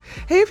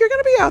Hey, if you're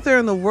going to be out there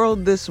in the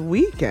world this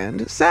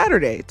weekend,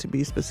 Saturday to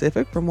be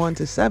specific, from 1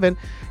 to 7,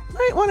 you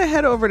might want to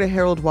head over to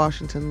Harold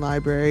Washington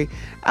Library.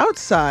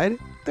 Outside,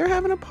 they're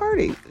having a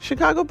party.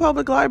 Chicago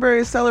Public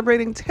Library is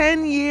celebrating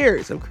 10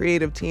 years of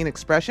creative teen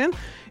expression.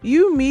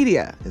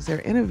 YOUmedia is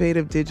their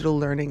innovative digital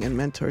learning and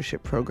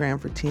mentorship program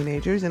for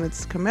teenagers, and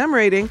it's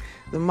commemorating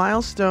the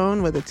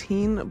milestone with a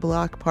teen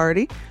block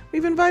party.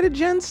 We've invited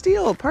Jen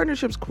Steele,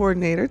 Partnerships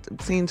Coordinator at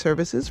Teen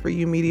Services for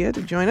YOUmedia,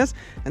 to join us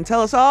and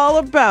tell us all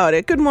about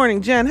it. Good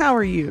morning, Jen. How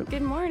are you?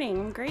 Good morning.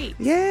 I'm great.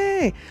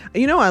 Yay.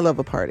 You know I love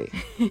a party.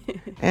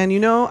 And you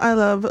know I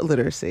love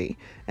literacy.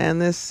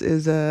 And this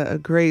is a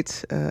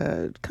great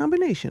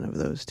combination of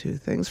those two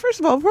things. First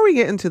of all, before we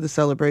get into the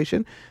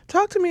celebration,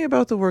 talk to me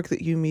about the work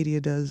that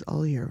YOUmedia does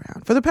all year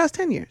round for the past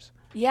 10 years.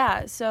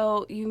 Yeah,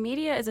 so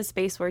YOUmedia is a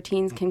space where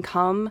teens can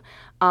come,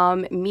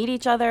 meet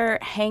each other,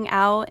 hang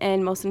out,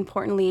 and most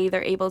importantly,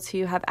 they're able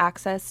to have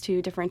access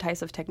to different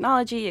types of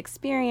technology,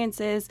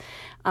 experiences,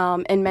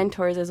 and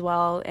mentors as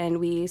well. And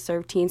we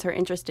serve teens who are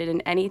interested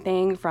in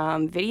anything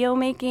from video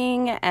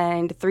making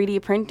and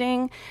 3D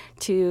printing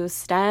to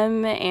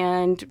STEM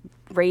and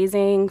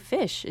raising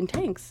fish in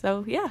tanks.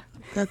 So, yeah.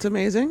 That's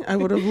amazing. I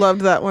would have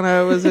loved that when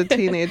I was a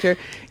teenager.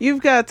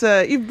 You've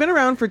been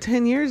around for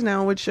 10 years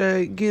now, which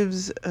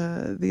gives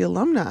the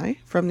alumni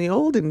from the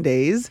olden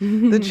days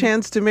the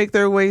chance to make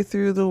their way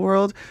through the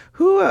world.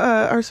 Who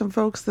are some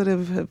folks that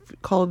have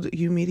called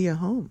YOUmedia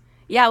home?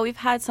 Yeah, we've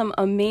had some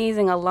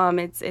amazing alum.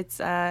 It's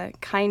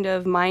kind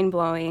of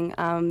mind-blowing,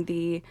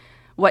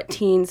 what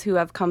teens who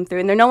have come through,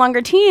 and they're no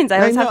longer teens. I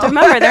always have to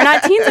remember they're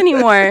not teens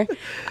anymore.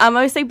 I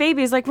always say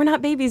babies, like we're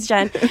not babies,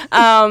 Jen.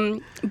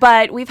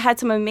 But we've had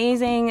some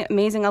amazing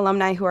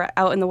alumni who are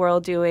out in the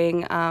world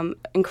doing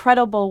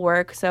incredible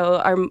work.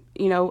 So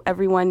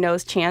everyone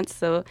knows Chance.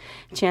 So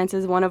Chance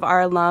is one of our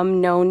alum,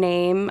 No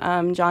Name,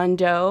 John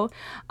Doe,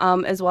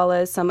 as well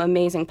as some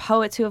amazing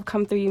poets who have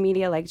come through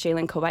YOUmedia, like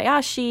Jalen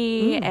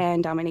Kobayashi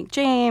and Dominique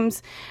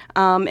James.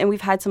 And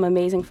we've had some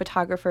amazing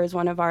photographers.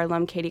 One of our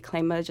alum, Katie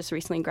Klema, just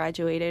recently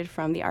graduated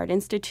from the Art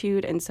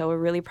Institute. And so we're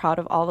really proud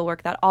of all the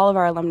work that all of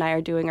our alumni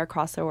are doing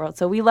across the world.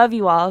 So we love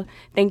you all.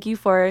 Thank you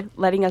for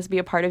letting us be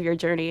a part of your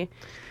journey.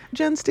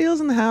 Jen Steele's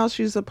in the house.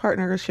 She's the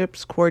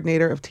Partnerships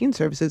Coordinator of Teen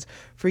Services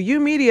for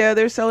YOUmedia.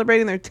 They're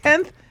celebrating their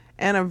 10th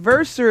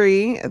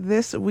anniversary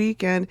this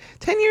weekend.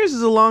 10 years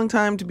is a long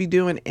time to be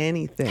doing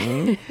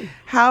anything.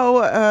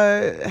 How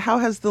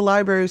has the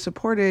library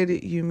supported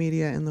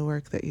YOUmedia in the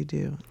work that you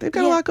do? They've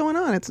got a lot going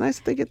on. It's nice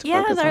that they get to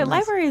focus on this. Yeah, our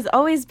library is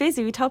always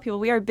busy. We tell people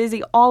we are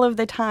busy all of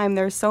the time.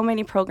 There's so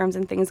many programs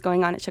and things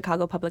going on at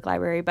Chicago Public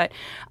Library. But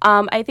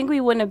I think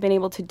we wouldn't have been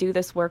able to do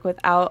this work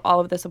without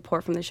all of the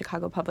support from the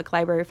Chicago Public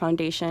Library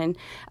Foundation,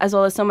 as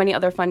well as so many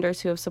other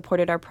funders who have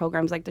supported our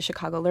programs like the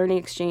Chicago Learning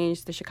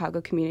Exchange, the Chicago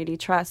Community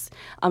Trust,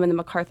 and the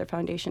MacArthur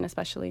Foundation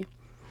especially.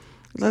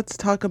 Let's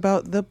talk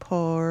about the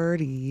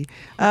party.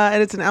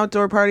 And it's an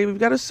outdoor party. We've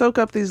got to soak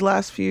up these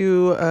last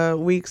few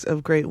weeks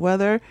of great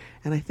weather,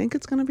 and I think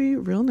it's going to be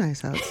real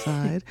nice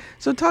outside.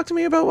 So talk to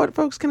me about what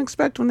folks can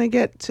expect when they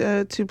get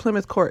to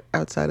Plymouth Court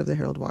outside of the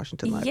Harold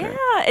Washington Library.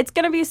 Yeah, it's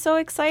going to be so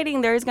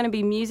exciting. There's going to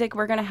be music.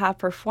 We're going to have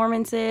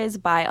performances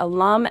by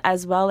alum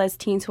as well as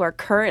teens who are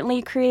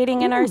currently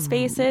creating in our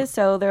spaces.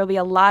 So there will be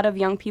a lot of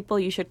young people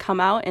you should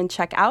come out and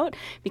check out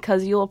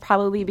because you will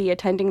probably be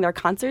attending their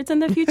concerts in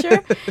the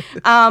future.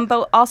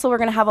 But also we're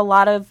going to have a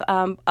lot of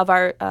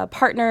our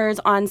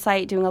partners on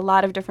site doing a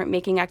lot of different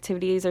making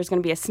activities. There's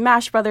going to be a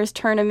Smash Brothers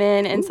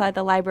tournament inside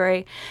the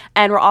library.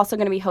 And we're also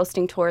going to be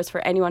hosting tours for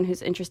anyone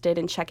who's interested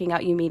in checking out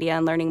YOUmedia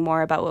and learning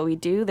more about what we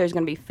do. There's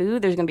going to be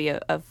food. There's going to be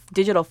a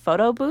digital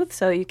photo booth,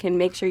 so you can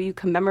make sure you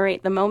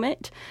commemorate the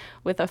moment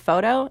with a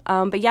photo.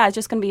 But yeah, it's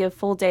just going to be a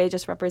full day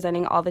just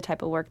representing all the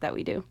type of work that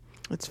we do.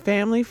 It's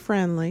family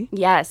friendly.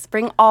 Yes,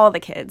 bring all the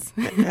kids.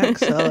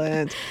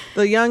 Excellent.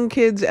 The young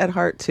kids at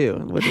heart,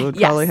 too, would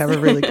probably have a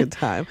really good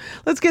time.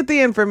 Let's get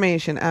the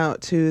information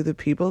out to the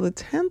people. The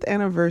 10th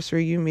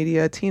anniversary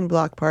YOUmedia Teen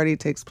Block Party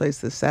takes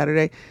place this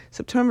Saturday,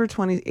 September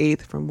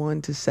 28th from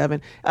 1 to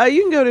 7.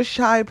 You can go to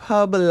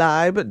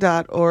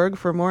shypublib.org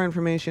for more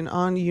information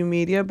on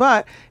YOUmedia.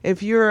 But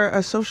if you're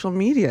a social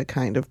media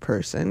kind of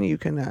person, you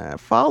can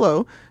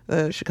follow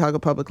the Chicago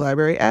Public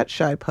Library at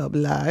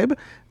shypublib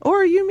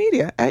or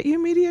YOUmedia at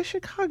YOUmedia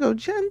Chicago.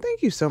 Jen,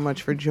 thank you so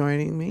much for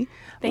joining me.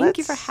 Thank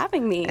you for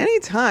having me.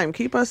 Anytime.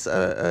 Keep us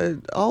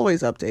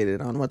always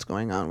updated on what's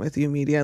going on with YOUmedia.